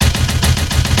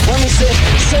say,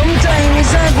 sometimes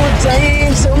it's a good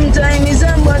time, sometimes it's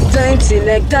a bad time.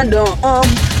 Selector don't up.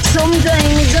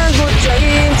 Sometimes it's a good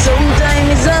time, sometimes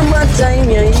it's a bad time.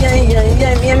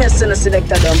 Yeah. Me and my son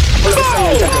selector them. All of a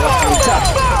sudden, you got on top.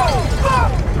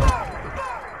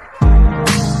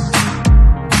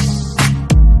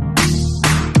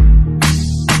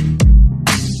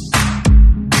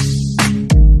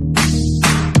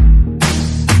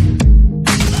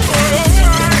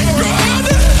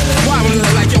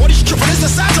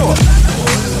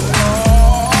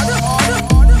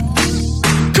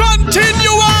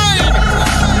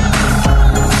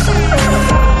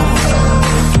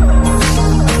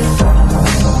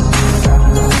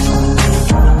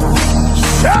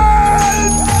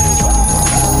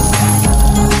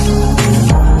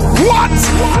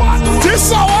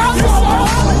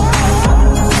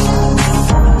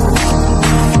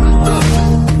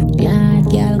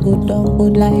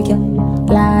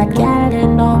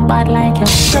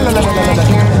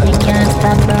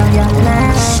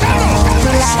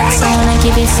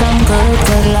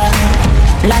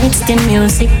 The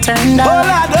music turned on.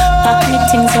 Pop me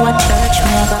things so a church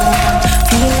never.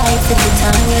 Feel like the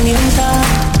time when you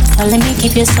talk. Let me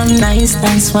give you some nice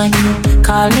dance wine.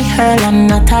 Call me Earl and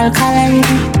not alkaline.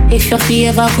 If you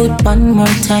favor good one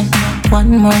more time,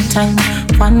 one more time,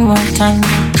 one more time.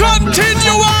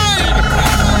 Continue on.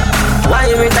 Why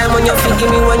every time when you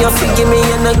forgive me,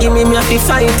 you not give me a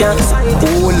fight, yeah.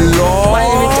 Oh Lord. Why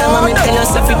every time when me tell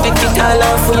yourself you take it all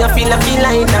off, you feel like you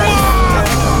like that.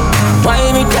 Why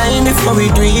me time before we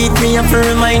do it? Me have to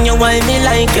remind you why me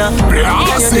like ya. Yeah,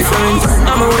 you're different,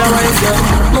 I'm a rude wife,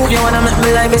 yeah. Move you wanna make me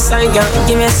lie beside ya.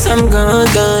 Give me some good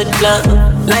love.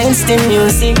 Lights, the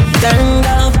music turned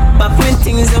up. Back when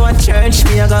things you at church,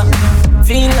 me I got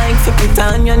feel like to put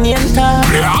on your name tag.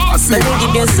 Let me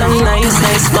give you some nice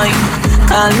wine.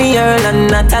 Call me Earl and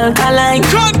not alkaline.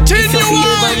 Continue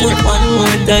on. One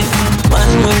more time,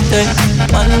 one more time,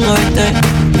 one more time.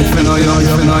 If you know you're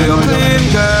clean,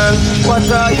 girl, what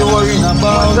are you worrying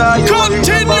about?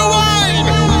 Continue on.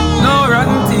 No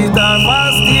rotten teeth or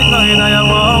fast teeth, no in your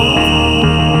mouth.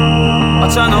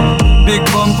 Watch out now, big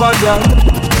bumper girl.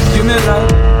 Give me like,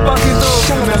 back it up,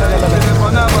 give me like,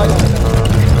 on a body.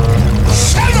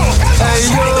 Hey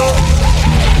yo,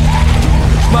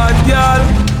 bad girl,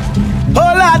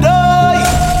 hola doy.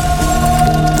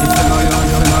 If you know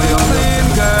you're clean,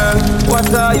 girl, what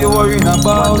are you worrying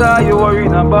about? What are you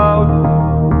worrying about?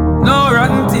 No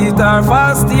rotten teeth or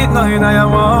fast teeth, no in your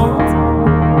mouth.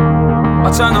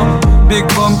 Watch out now, big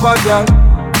bumper girl.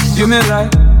 Give me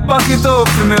like, back it up,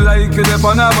 give me like you dep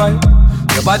on a bike.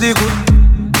 Your body good,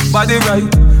 body right.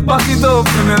 Back it up,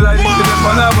 give me like you dep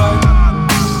on a bike.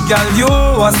 Girl, you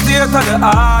a state of the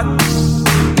art,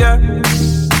 yeah.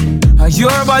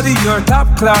 Your body, your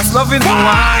top class, loving the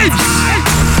wine.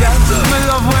 Yeah, me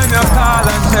love when you call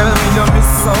and tell me you miss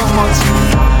so much.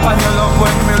 And you love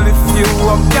when me lift you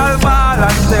up, girl, ball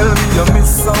and tell me you miss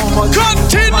so much.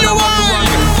 Continue on.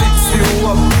 Fix you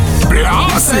up.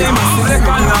 Say me select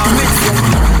and now mix you.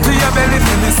 To your belly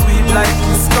feel me sweet like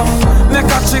this stuff. Make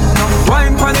a chick now,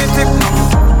 wine pon the tip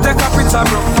now. Take a picture,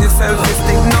 bro, the selfie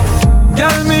stick now.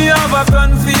 Girl, me have a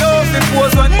plan for you. If it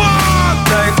was one more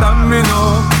like that, me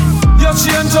know. You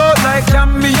change out like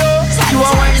cameo. You a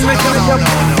wine make it up.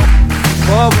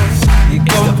 Bobo, you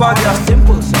come for ya.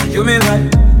 You me like,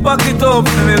 back it up.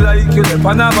 Me like you dep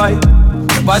on a bike.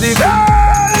 Your body good,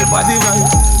 your body right.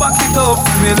 Back it up.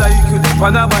 Me like you dep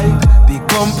on a bike. Big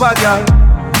bumper girl.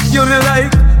 You me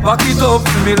like, back it up.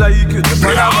 Me like you dep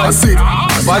on a bike.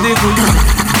 Your body good,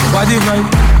 your body right.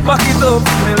 Back it up.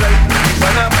 Me like you dep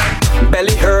on a bike.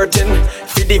 Belly hurting,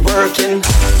 fiddy working.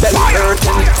 Belly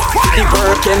hurting, fiddy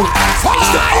working. It's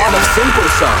the art of simple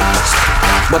songs,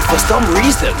 but for some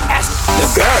reason, the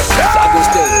girls I go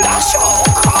still dash on.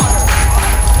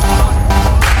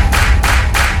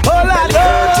 Belly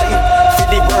hurting,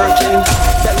 fiddy working.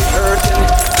 Belly hurting,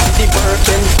 fiddy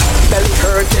working. Belly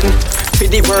hurting,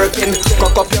 fiddy working.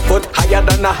 Cock up your foot higher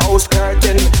than a house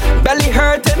curtain. Belly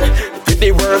hurting,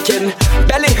 fiddy working.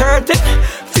 Belly hurting.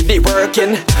 Fiddy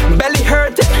working, belly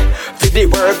hurting, fiddy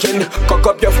working. Cock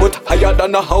up your foot higher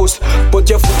than a house. Put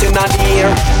your foot in the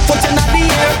air, foot in the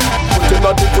air. Foot in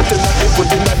the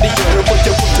air, put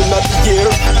your foot in the air.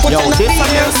 Yo, this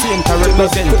is your center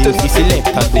representing the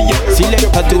selector.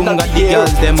 Selector to the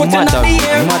girls, them mother.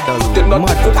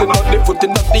 Foot in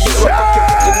the air, foot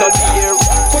in the air.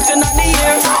 Foot in the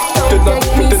air.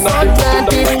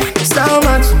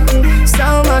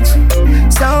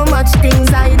 So much things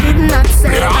I did not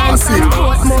say. I can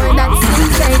quote more than you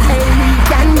say. Hey, we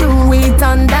can do it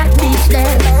on that beach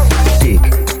there. Tick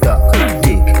tock,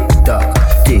 tick tock,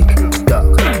 tick tock,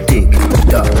 tick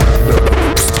tock.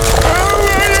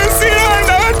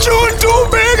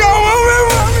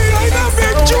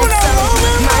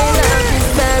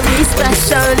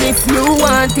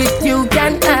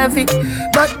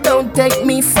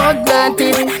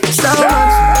 granted. So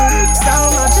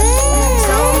much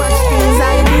things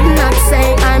I did not say.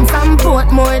 I'm from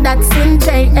Portmore, that's in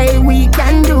JA. We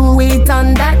can do it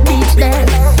on that beach there.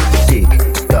 Tick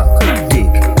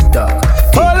tock,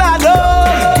 hold on,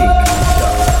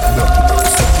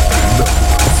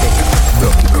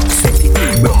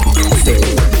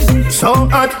 so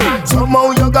hot, somehow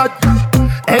you got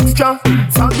extra,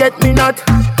 forget me not.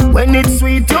 When it's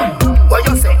sweet, you, what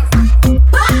you say?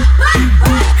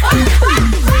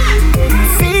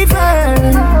 Fever.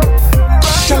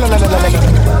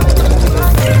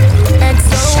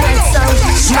 XOXO,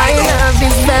 my love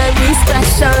is very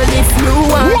special. If you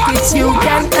want it, you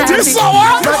can have it.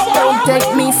 But don't take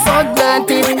me for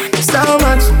granted.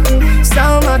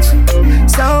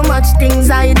 So much things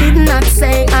I did not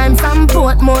say. I'm from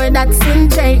Portmore, that's in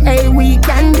JA. We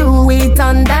can do it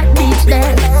on that beach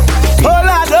there. Hold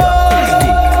on,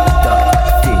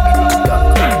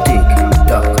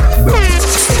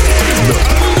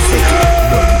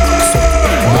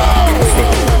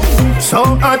 so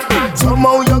hot,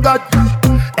 somehow you got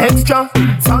extra,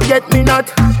 forget me not.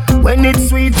 When it's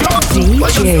sweet,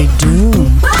 DJ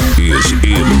Doom is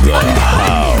in the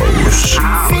house.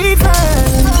 fever.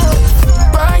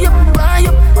 Buy up.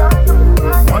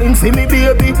 Wine for me,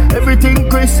 baby, everything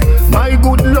crisp. My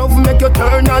good love make you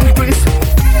turn and crisp.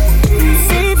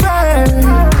 Fever.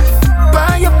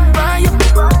 Buy up.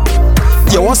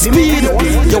 You want speed?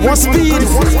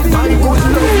 My good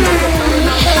love.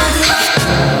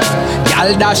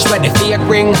 Y'all dash with the fake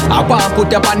ring. I want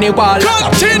put up on the wall.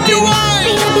 Continue on.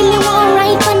 Baby, me want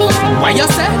right on it. Why you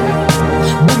say?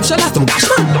 Boom, shall I some dash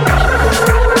man?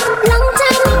 Long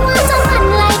time me want a man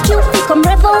like you. Come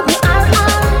rev out me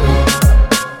RR.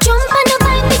 Jump on the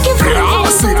bike, make you feel good.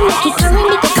 He carry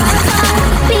me to car.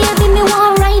 Baby, me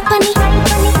want right on it.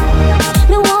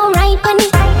 Me want right on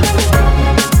it.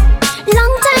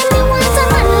 Long time me want a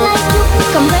man like you.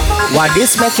 Come rev out. Why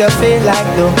this make you feel like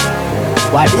though?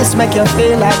 Why this make you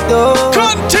feel like though?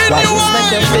 Continue Why this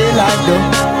make you feel like though?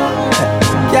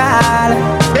 Girl,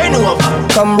 bend over.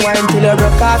 Come wine till you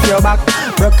broke off your back.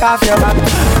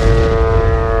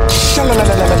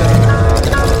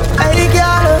 Hey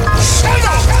girl,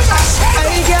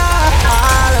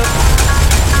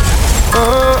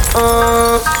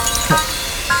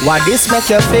 Why this make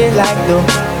you feel like though?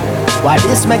 Why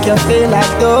this make you feel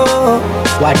like though?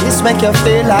 Why this make you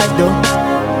feel like though?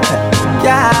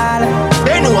 Girl,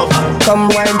 bend over. Come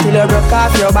wine till you broke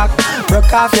off your back.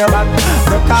 Broke off your back.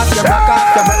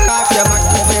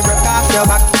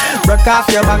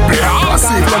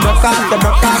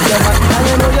 And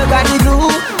you know you got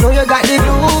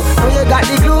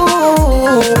the glue.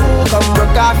 Come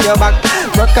broke off your back.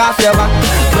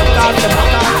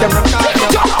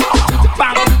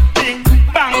 Bang, bing,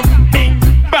 bang, bing,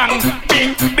 bang,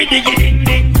 bing, bidigi ding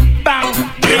ding, bang,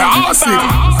 bing, bang,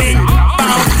 bing,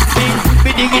 bang, bing,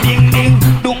 bidigi ding ding,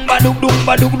 dung ba dung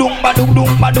ba dung ba dung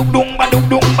ba dung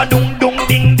ba dung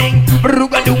ding ding,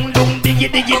 bruga dung digi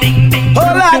digi ding ding, ding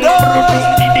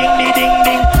ding ding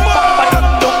ding, bang ba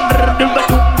dung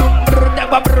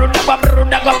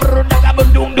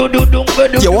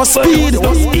You want speed?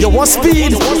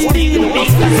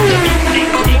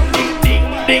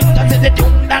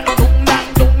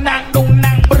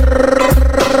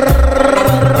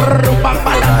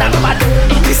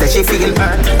 She said she feel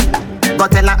hurt,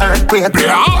 but in a earthquake.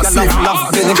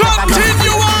 Love,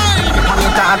 Continue on. Money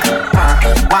talk,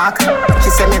 walk. She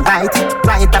said me right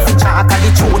off the chalk. The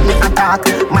truth me attack,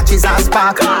 matches and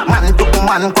spark. Man to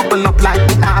man, couple up like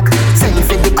the ark. Send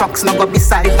for the crooks, no go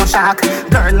beside no shark.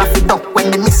 Girl off the duck when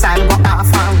the missile go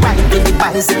off. Ride with the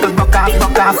bicycle, broke off.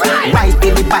 Ride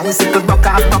with the bicycle, broke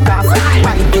off.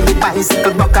 Ride with the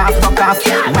bicycle, broke off.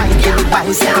 Ride with the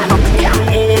bicycle, broke off.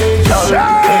 Girl,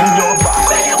 bend your back,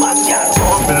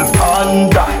 double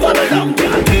panda.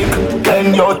 Dick,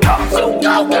 bend your top.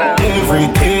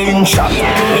 Everything shot.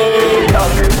 Hey,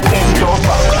 dog, bend your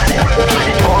back.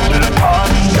 Double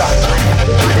panda.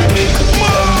 Dick,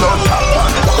 bend your top.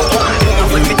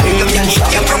 Everything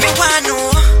shot.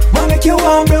 Wanna make you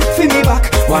warm broke for me back.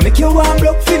 Wanna make you warm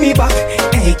broke for me back.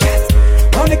 Hey, cat.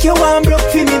 Wanna make you warm broke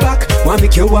for me back. Wanna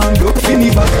make you warm broke for me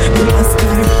back. Me last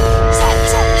time.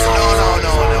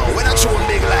 No. We're not showing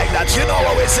big like that. You know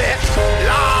what we say?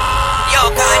 Yo,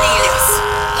 Cornelius.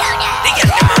 They get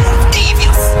them a move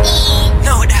devious.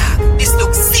 No, dog, this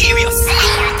looks serious.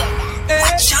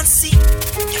 Watch and see.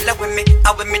 Girl,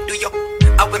 how with me do you?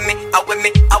 How with me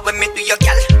do you,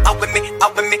 girl? How with me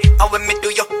do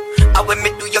you? How with me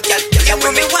do you, girl? You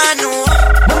with me want to?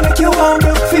 Wanna make you warm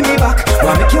broke for me back.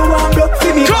 Wanna make you warm broke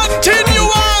for me back. Continue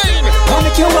on. Wanna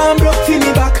make you warm broke for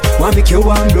me back. Wanna make you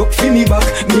warm broke for me back.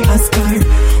 Me ask her.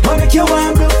 Wanna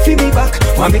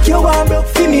Want make you warm broke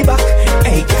for me back.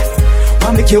 Hey girl,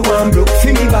 want make you warm broke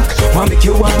for me back. Want make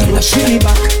you warm broke for me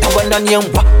back. I wanna know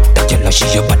what that girl she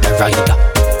a bad rider.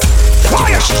 That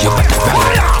girl she a bad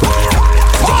rider.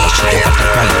 That girl she a bad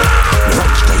rider.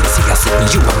 Right there, see I said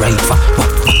you a rider.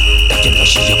 That girl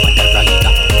she a bad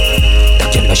rider. That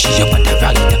girl she a bad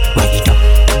rider.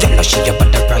 That girl she a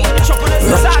bad rider.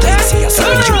 Right there, see I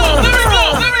said you a rider.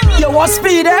 You want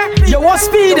speed, eh? You want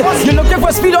speed. You looking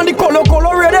for speed on the color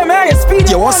rhythm, eh? Speed.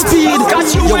 You want speed.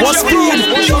 You want speed.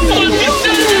 Baby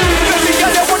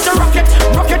girl, you want to rock it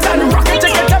and rock it.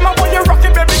 Take your time, I want you rock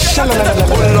it, baby girl.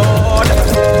 Oh Lord.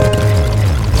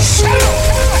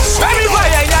 Baby boy,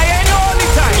 I ain't no only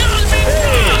time.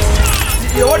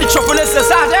 You want the chocolate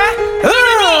side, eh?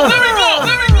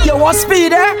 You want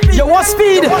speed, eh? You want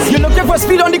speed. You looking for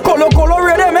speed on the color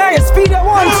rhythm, eh? Speed you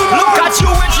want. Look at you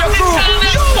with your crew.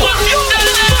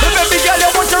 Baby girl, you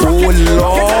want to rock it. Oh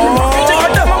Lord. Take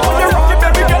your time, I want you rock it,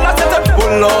 baby girl. I said, oh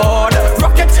Lord.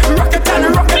 Rock it and rock it,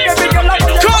 baby girl. I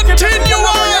want you continue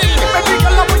on. Baby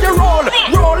girl, I want you roll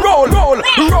and roll.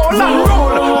 Roll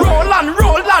and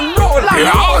roll.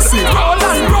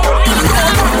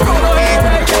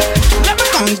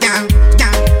 Come down,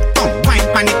 come wine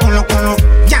pan the colo,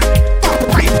 yeah, come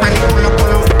wine pan the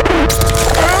colo.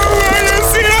 You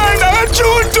see, I know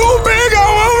tune too big. I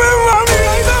want me, mommy.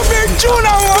 I know big tune. I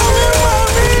want me,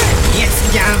 mommy. Yes,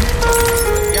 yeah.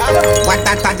 What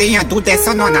that are they do this?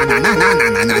 No, na.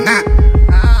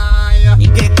 You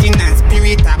get in a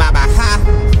spirit, baba ha.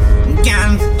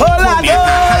 Girl, Hola, you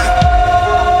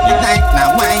like na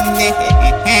wine,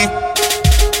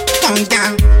 Come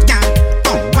down,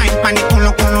 come wine pan the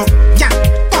colo, yeah,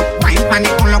 come wine pan the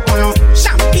colo.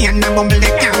 Champagne and bubble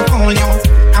they can't hold you.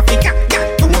 Africa, yeah,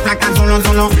 don't like a zolo,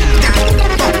 yeah,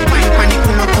 come wine pan the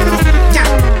colo, yeah,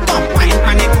 come wine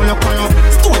pan the colo.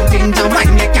 Stone ginger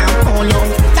wine they can't hold you.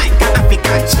 Like a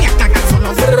African, shake like a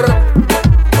zolo.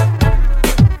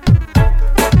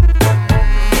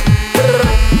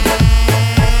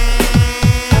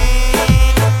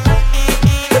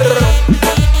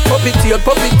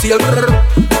 Puppy tail.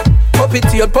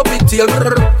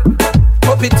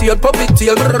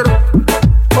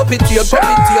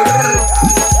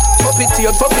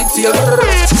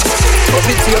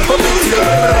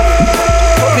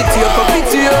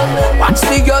 Watch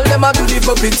the girl, them a do the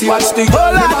puppy tail. Watch the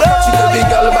girl, them a catch it, every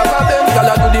girl back of them. Girl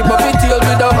a do the puppy tail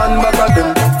with a man back of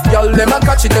them. Girl, them a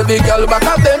catch it, every girl back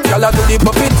of them. Girl a do the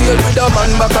puppy tail with a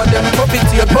man back of them. Puppy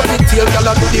tail, girl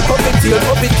a do the puppy tail.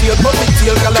 Girl a do the puppy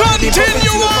tail. Girl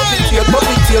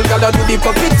a do the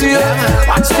puppy tail.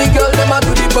 Watch the girl, them a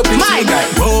do the puppy tail. My girl,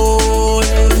 boy,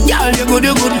 girl you good,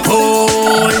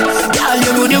 boy. Girl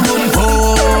you good,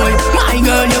 boy. My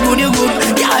girl, you good,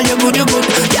 girl you good,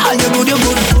 girl you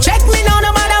good. Check me now,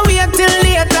 no matter wait till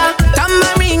later.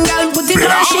 Tambourine girl, put it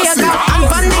on shaker. I'm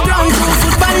on the ground, 2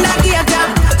 foot on the gator.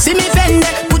 See me fend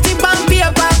it, put it on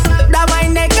paper. That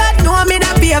wine they got, know me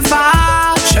that paper.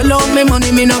 Shell out me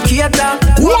money, me no cater.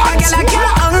 What? Girl, I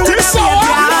can't hungry the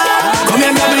waiter. Come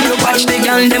here, girl, you watch the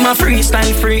girl, them a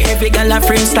freestyle free. Every girl a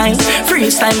freestyle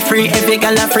free. Every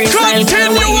girl a freestyle.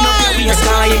 Girl, wind up your waist,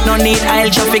 it no need aisle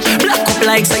traffic. Black up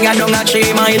like say I don't a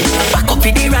 3 mile. Back up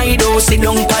in the ride, oh, sit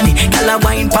down pan it. Girl a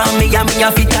wine pan me and me a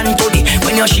fit and toddy.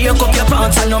 When you shake up your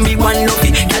pants, I know me one love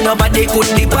it. Girl, nobody could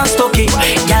dip and stuck it.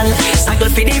 Girl, cycle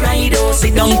for the ride, oh,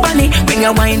 sit down pan it. When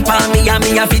you wine pan me and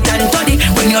me a fit and toddy.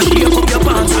 When you shake up your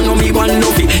pants, I know me one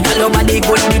love it. Girl, nobody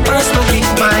could dip and stuck it.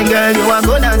 My girl, you are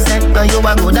good as it. You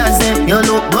are good as it. You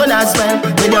look good as well.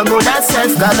 When you're good as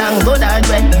self, girl, I'm good as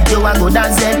well. You are good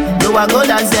as it. You are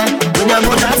good as it. When you're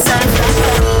good as self.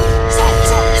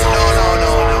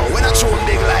 No. When I tune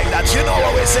big like that, you know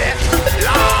what we say.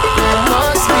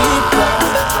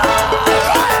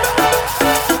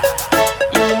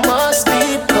 You must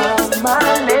be proud, my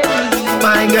lady.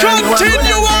 My girl,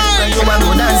 continue on. You are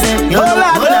good as it. You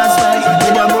look good as well.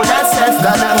 When you're good as self,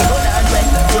 girl, I'm good as well.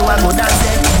 You are good as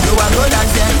it. You are good as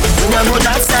it. When you're good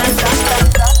as self.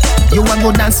 You are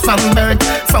good as from birth.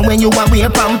 From when you are wear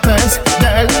pampers,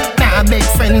 girl. Nah, big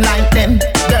friend like them,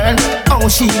 girl. How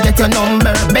she get your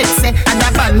number? Bet say, and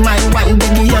a bad mind one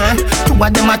baby yearn. 2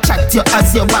 of them a chat you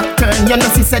as you walk turn. You know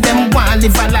she say them want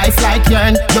live a life like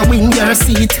yourn. You win your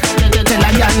seat, tell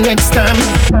a girl next term.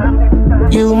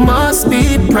 You must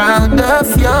be proud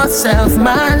of yourself,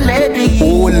 my lady.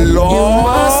 Oh Lord. You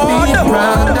must be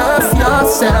proud of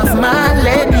yourself, my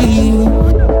lady.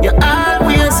 You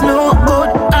always look good,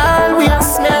 always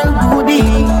smell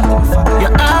goody. You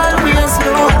always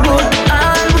look good,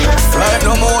 always. Right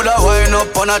no more that wine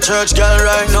up on a church girl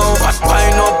right now.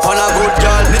 Wine up on a good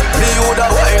girl. Me would a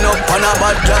wine up on a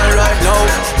bad girl right now.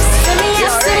 Send me ya.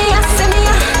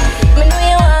 Me know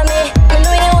you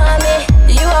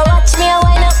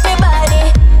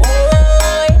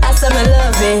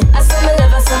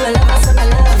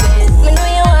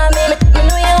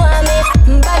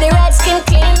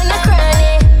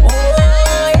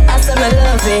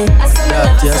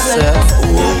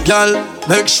Girl,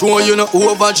 make sure you not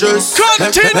overdress.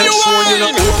 Make sure you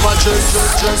not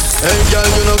overdress. Hey girl,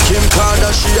 you know Kim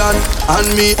Kardashian, and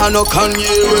me I no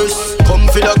Kanye West. Come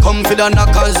for the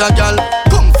knockers a girl.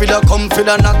 Come for the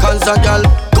knockers a girl.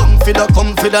 Come for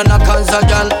the knockers a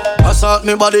girl. Assault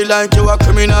me body like you a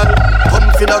criminal.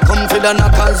 Come for the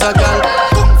knockers a girl.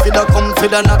 Come for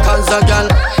the knockers a girl.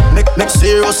 Make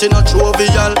serious in a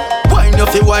jovial. Wine you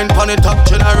fi wine pon the top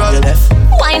general.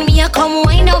 Wine me a come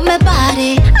wine up my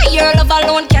body. Your love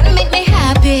alone can make me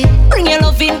happy. Bring your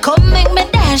love in, come make me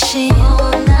dash it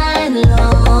all night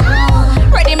long.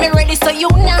 Ready so you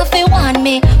now fi want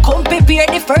me. Come prepare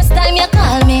the first time you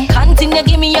call me. Continue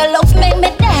give me your love, make me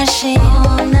dash it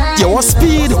all night. You want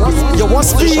speed? You want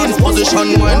speed?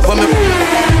 Position wine for me.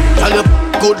 Tell you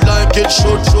good like it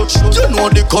should. You know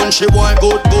the country boy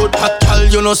good. I tell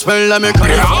you no smell like me. You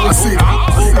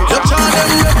charge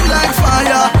them red like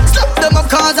fire. Slap them up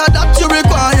cause that you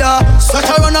require. Such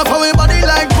a run up for me body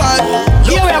like fire.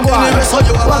 Here we go.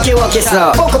 Walk it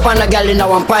sir. Fuck up on a girl in a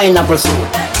one pineapple suit.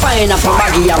 Pineapple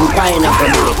baggy and pineapple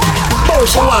blue. Oh,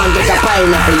 she want get a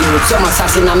pineapple youth. Some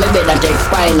assassin on me bed and take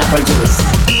pineapple juice.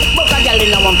 Fuck a girl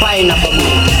in a one pineapple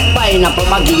blue. Pineapple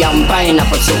baggy and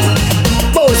pineapple suit.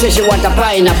 Oh, say she want a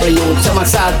pineapple youth. Some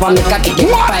salt for me cocky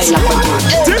get pineapple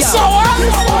juice. This so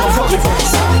fuck it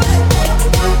sir.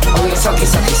 Oh, you sucky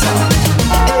sir.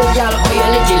 Hey girl, oh you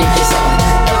licky sir.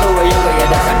 Everywhere you go you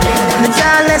duck a thing. The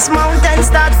tallest mountain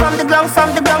start from the ground. The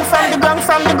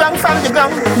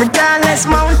tallest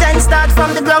mountain start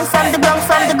from the ground.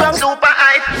 Super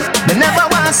hype. They never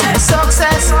want to see the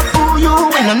success. Who you?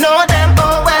 We don't know them.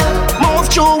 Oh well. Move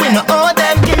through. We don't owe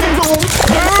them. Give me room.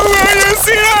 You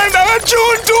see that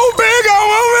tune too big. I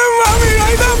want me mommy. I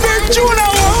don't big tune. I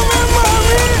want me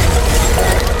mommy.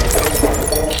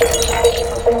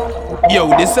 Yo,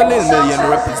 this a Lil Million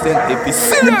representative. The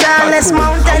tallest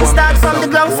mountain start from the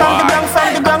ground. The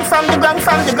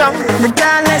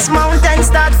tallest mountain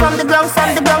start from the ground.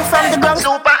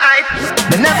 Super hype.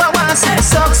 They never want to see the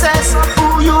success.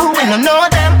 Who you? We don't know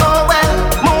them. Oh well.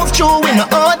 Move through. We don't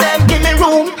owe them. Give me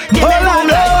room. Give me room.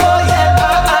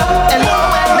 Hello.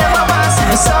 Never want to see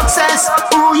the success.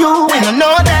 Who you? We don't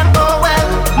know them. Oh well.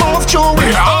 Move through.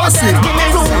 We don't owe them. Give me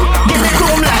room. Give me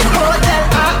room like hotel.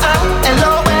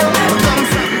 Hello.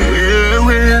 Where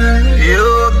will you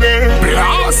be? When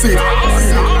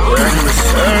we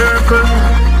circle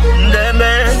them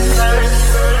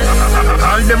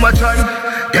all them a try,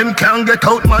 them can't get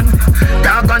out man.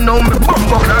 Dog I know me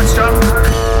bumbo can't stop.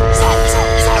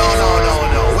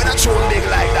 No. When I tune big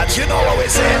like that, you know what we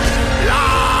say.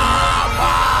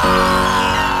 Lava.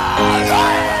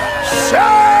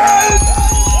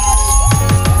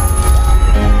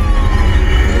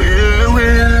 Where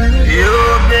will you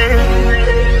be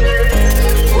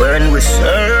when we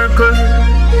circle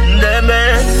them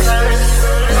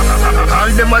all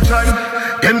them a try,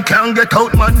 them can't get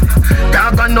out man.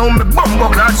 Dog I know me bumbo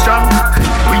class strong.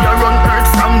 We are run earth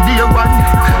from day one.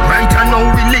 Right now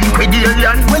we link with the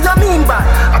alien. What you mean by?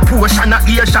 A portion of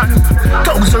Asian.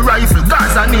 1,000 rifle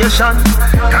Gaza nation.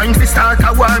 Time to start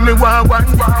a war me war one.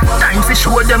 Time to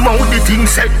show them how the thing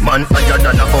set. Man higher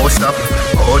than a bus stop.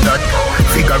 All that,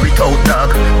 figure it out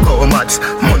dog. Go mats,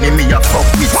 money me a fuck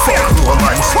with fair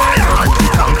romance.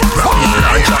 Anti-tank, rocket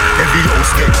launcher. Every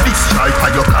house get destroyed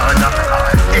by your corner.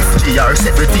 FGR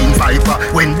 17 Viper.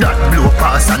 When that blow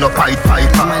pass and a pipe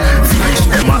piper. Finish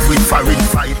them off with foreign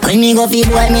fight. When me go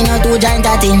feed boy, me no too giant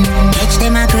at him. Catch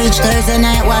them a preach Thursday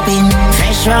night whopping.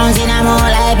 Fresh rounds in a more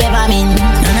like peppermint.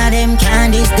 None of them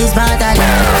can this part of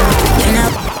you know.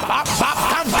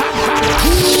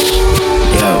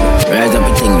 Yo, rise up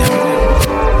a thing now.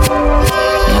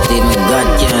 Not even God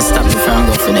can't stop me from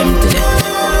go for them today.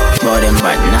 But them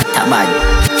bad, not a bad.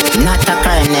 Not a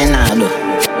crime they nah do.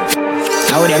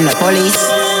 Now them the police.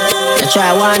 I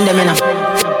try warn them enough.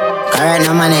 Current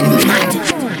no man and mad.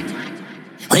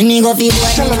 When me go feed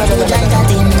boy, me no too giant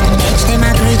at him. Catch them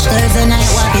a preach Thursday night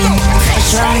whopping.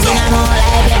 Fresh rounds in a more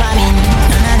like peppermint.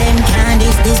 None of them can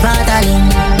this part of him.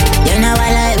 You know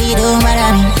what like we do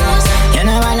bother me. You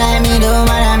know what like me do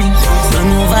bother me.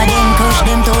 Run over them, crush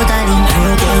them totally.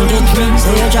 You can't get me,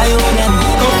 so you try with them.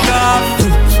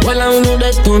 Well, I know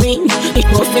that to me. It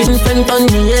was friend on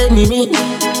me enemy.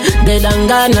 Dead and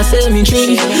gone a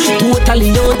cemetery.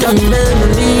 Totally out of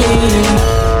memory.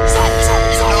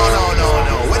 No.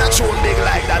 When I tune big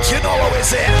like that, you know what we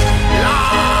say.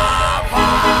 Lava.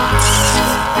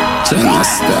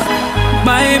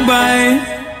 Bye.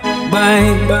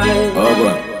 Oh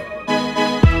boy.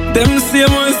 Them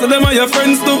same ones, so them are your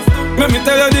friends too. Let me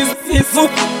tell you this, it's so.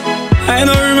 I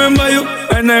don't remember you,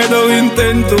 and I don't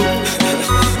intend to.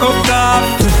 Oh God.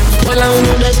 Well, I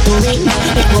know that to me.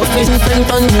 It was friend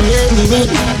on me, enemy.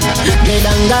 Dead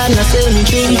and gone, I say me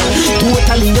free.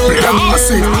 Totally out of me.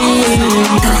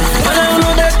 Well, I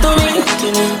know that to me.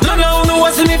 Love now know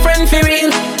what's me friend for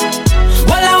real.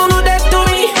 Well, I know that to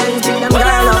me. Well,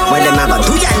 I know when them a go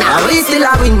do ya now. We still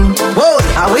a win. Whoa,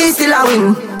 we still a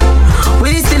win.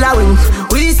 We still a win.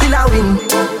 We still a win.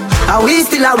 We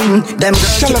still a win. Them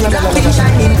girls keep black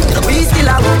shining. We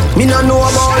still a win. Me no know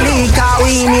about league, cause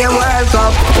we in a World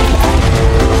Cup.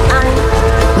 And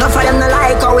no for them no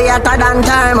like how we hotter than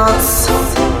thermos.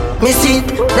 Me see,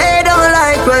 they don't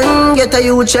like when get a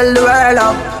youth shell the world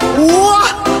up.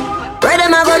 Where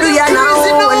them a go do ya now?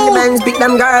 When the men pick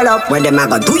them girl up. Where them a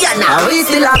go do ya now? We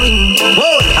still a win.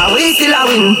 We still a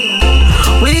win.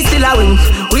 We still a win.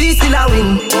 We still a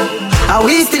win.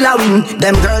 We still a win.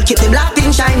 Them girls keep the black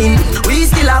thing shining. We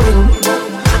still a win.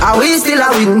 We still a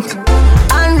win.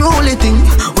 Unruly thing.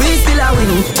 We still a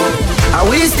win.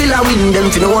 We still a win. Them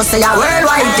to know say a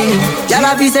worldwide thing.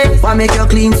 Y'all be say, why make you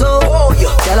clean so?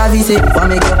 Y'all be say, why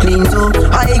make you clean so?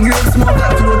 I grade smoke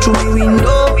that flow through me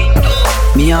window.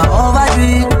 Me a overdo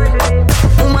it.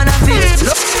 Woman a fit.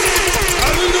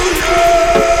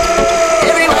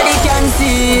 Everybody can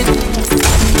see it.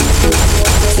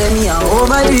 Say me a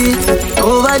overdo it.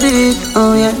 Overdo it.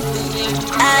 Oh yeah.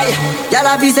 Aye.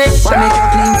 Y'all be say, why make you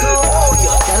clean so?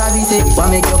 Y'all be say, why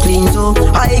make you clean so?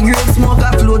 I grade smoke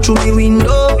a flow through me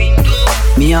window.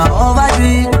 Me a overdo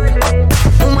it.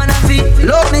 Woman a fit.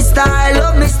 Love me style,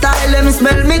 love me style. Let me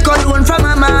smell me cologne from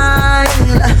my mind.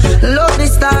 Love me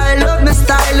style, let me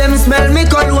smell me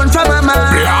cologne from my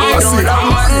mind. Don't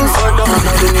love man, so don't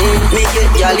love me. Me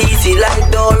get y'all easy like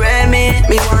Doremi.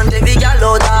 Me want every girl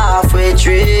out halfway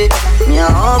tree. Me a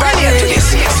overdo it.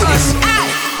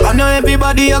 I know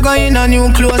everybody are going on new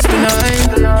clothes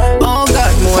tonight. Oh God,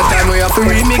 more time we have to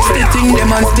remix the thing, them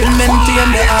and still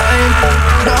maintain the hype.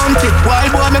 Don't it,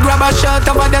 wild boy, me grab a shirt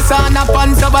over the sun, a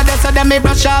pants over there, so them me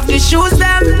brush off the shoes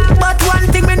them. But one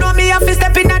thing me know, me have to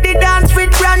step in at the dance with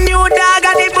brand new dog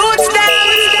and the boots them.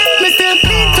 Me still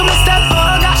clean to me step,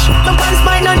 oh gosh. My pants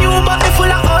mine on new, but me full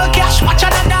of old cash. Watch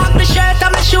out the dog, me shirt and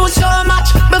me shoes so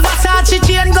much. Me Versace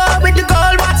chain go with the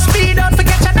gold watch. Speed out for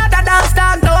catch another dance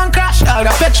dog, don't crash. All the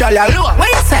petrol ya low, what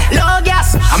you say? Low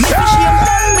gas. I make a shame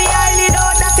tell me highly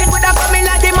though that it would have come in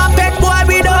like him a pet boy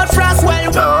without frost.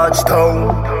 Well, touchdown,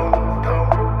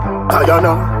 I don't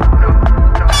know.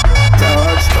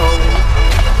 Touchdown,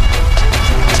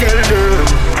 tell them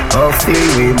I'll feel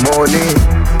with money.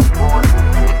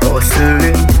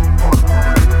 Hustling,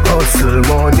 hustle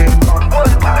money.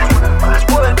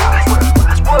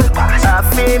 I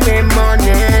feel me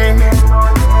money.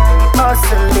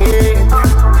 Hustling,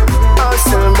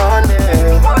 hustle money.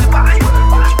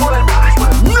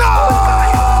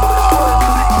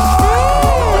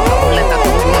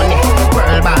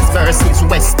 Versus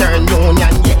Western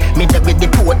Union, yeah. Me there with the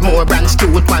Portmore branch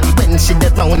cute one when she the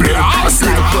round me. It's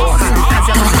like your hand as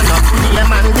you open up. Yeah,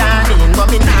 man gone in, but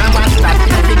me nah want that.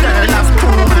 Every girl have two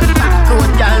man back.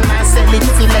 Road girl nah sell it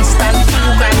for less than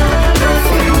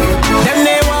 $2,000. Them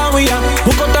they want we are.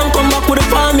 Who cut and come back with the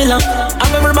formula.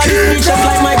 I'm everybody speechless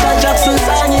like Michael Jackson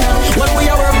song, you know. When we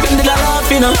are working the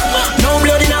laughing, you know. No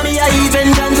blood in me, I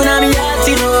even dance in me heart,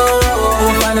 you know.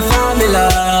 Find the formula.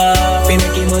 We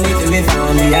making money to me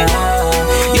family, yeah,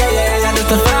 that's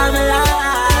the formula.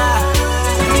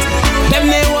 Them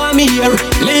they want me here,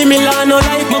 leave me alone, no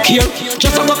like my care.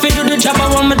 Just a go fit do the job, I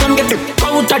want me done get the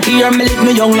out of here. Me live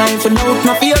my young life without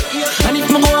no fear. And if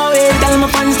me go away, tell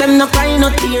my fans them no cry, no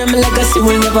tear. My legacy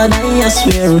will never die, I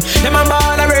swear. Them a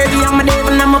ball already, I'm a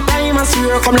devil, I'm a prime, I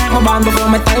swear. Come like my band before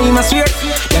my time, I swear.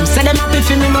 Them say them happy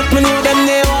for me, but me know them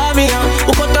they want me, yeah.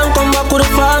 Who cut and come back with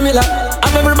the formula.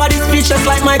 Everybody speechless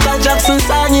like Michael Jackson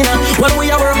song, you know. When we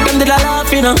are working, they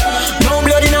laugh, you know. No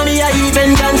blood in me, I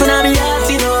even dance in me heart,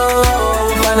 you know.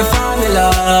 Find the formula,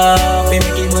 we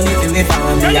making money for me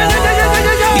family, yeah.